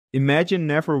Imagine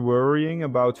never worrying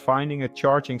about finding a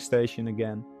charging station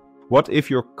again. What if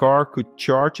your car could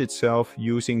charge itself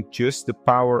using just the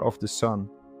power of the sun?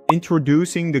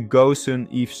 Introducing the GoSun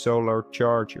EV Solar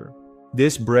Charger.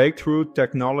 This breakthrough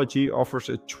technology offers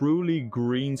a truly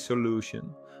green solution,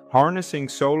 harnessing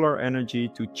solar energy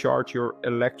to charge your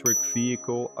electric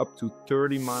vehicle up to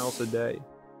 30 miles a day.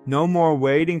 No more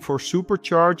waiting for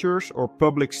superchargers or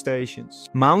public stations.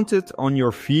 Mounted on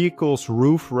your vehicle's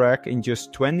roof rack in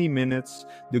just 20 minutes,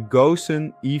 the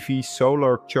GoSun EV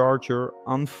Solar Charger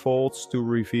unfolds to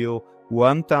reveal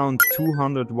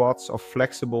 1,200 watts of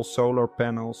flexible solar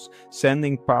panels,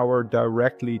 sending power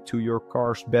directly to your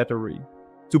car's battery.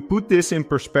 To put this in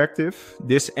perspective,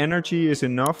 this energy is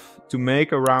enough to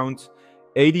make around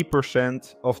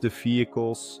 80% of the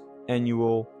vehicle's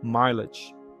annual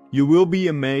mileage. You will be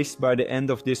amazed by the end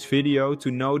of this video to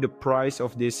know the price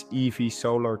of this EV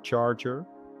solar charger.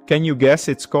 Can you guess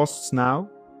its costs now?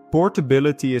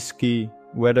 Portability is key.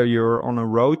 Whether you're on a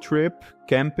road trip,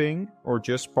 camping, or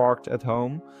just parked at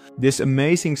home, this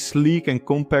amazing sleek and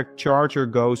compact charger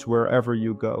goes wherever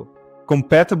you go.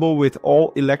 Compatible with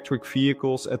all electric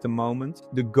vehicles at the moment,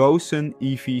 the GoSun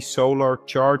EV Solar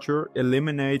Charger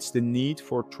eliminates the need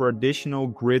for traditional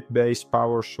grid-based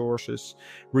power sources,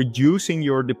 reducing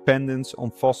your dependence on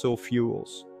fossil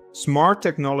fuels. Smart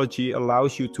technology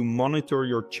allows you to monitor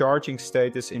your charging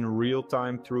status in real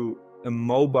time through a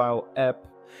mobile app,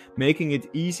 making it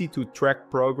easy to track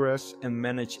progress and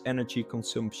manage energy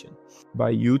consumption. By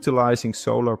utilizing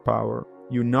solar power,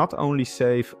 you not only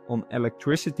save on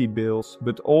electricity bills,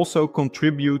 but also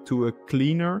contribute to a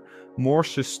cleaner, more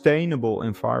sustainable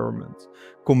environment,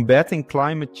 combating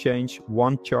climate change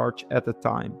one charge at a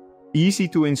time. Easy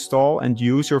to install and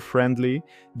user-friendly,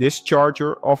 this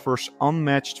charger offers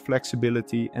unmatched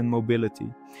flexibility and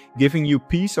mobility, giving you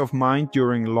peace of mind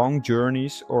during long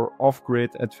journeys or off-grid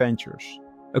adventures.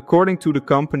 According to the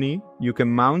company, you can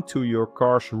mount to your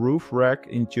car's roof rack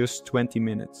in just 20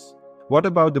 minutes. What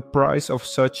about the price of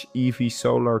such EV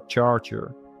solar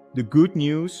charger? The good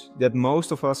news that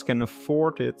most of us can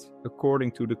afford it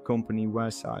according to the company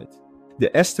website.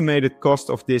 The estimated cost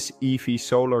of this EV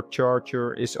solar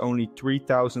charger is only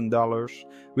 $3,000,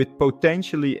 with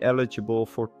potentially eligible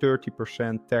for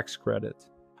 30% tax credit.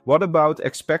 What about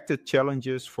expected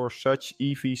challenges for such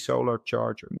EV solar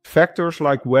charger? Factors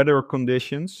like weather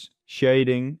conditions,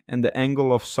 shading, and the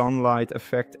angle of sunlight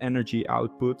affect energy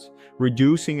output,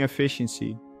 reducing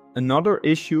efficiency. Another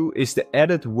issue is the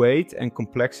added weight and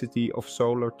complexity of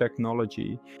solar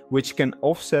technology, which can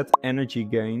offset energy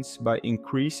gains by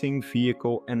increasing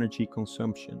vehicle energy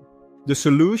consumption. The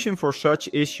solution for such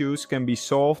issues can be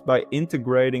solved by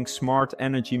integrating smart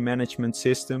energy management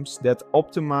systems that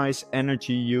optimize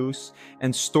energy use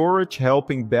and storage,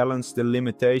 helping balance the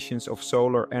limitations of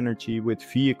solar energy with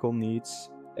vehicle needs,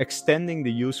 extending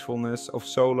the usefulness of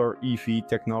solar EV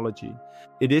technology.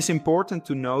 It is important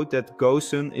to note that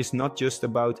GoSun is not just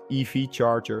about EV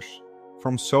chargers.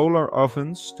 From solar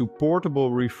ovens to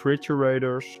portable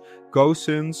refrigerators,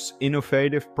 GoSun's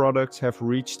innovative products have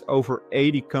reached over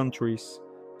 80 countries,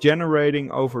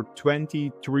 generating over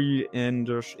 $23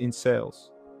 billion in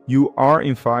sales. You are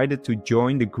invited to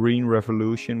join the green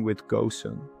revolution with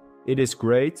GoSun. It is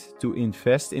great to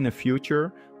invest in a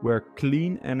future where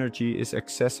clean energy is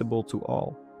accessible to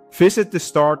all. Visit the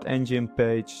Start Engine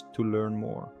page to learn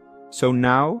more. So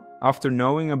now, after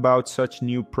knowing about such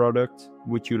new product,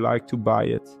 would you like to buy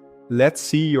it? Let's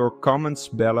see your comments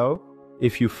below.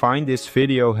 If you find this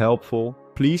video helpful,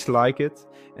 please like it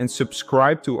and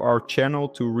subscribe to our channel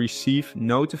to receive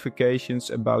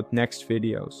notifications about next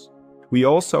videos. We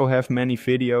also have many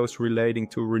videos relating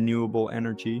to renewable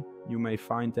energy. You may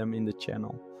find them in the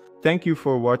channel. Thank you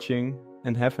for watching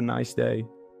and have a nice day.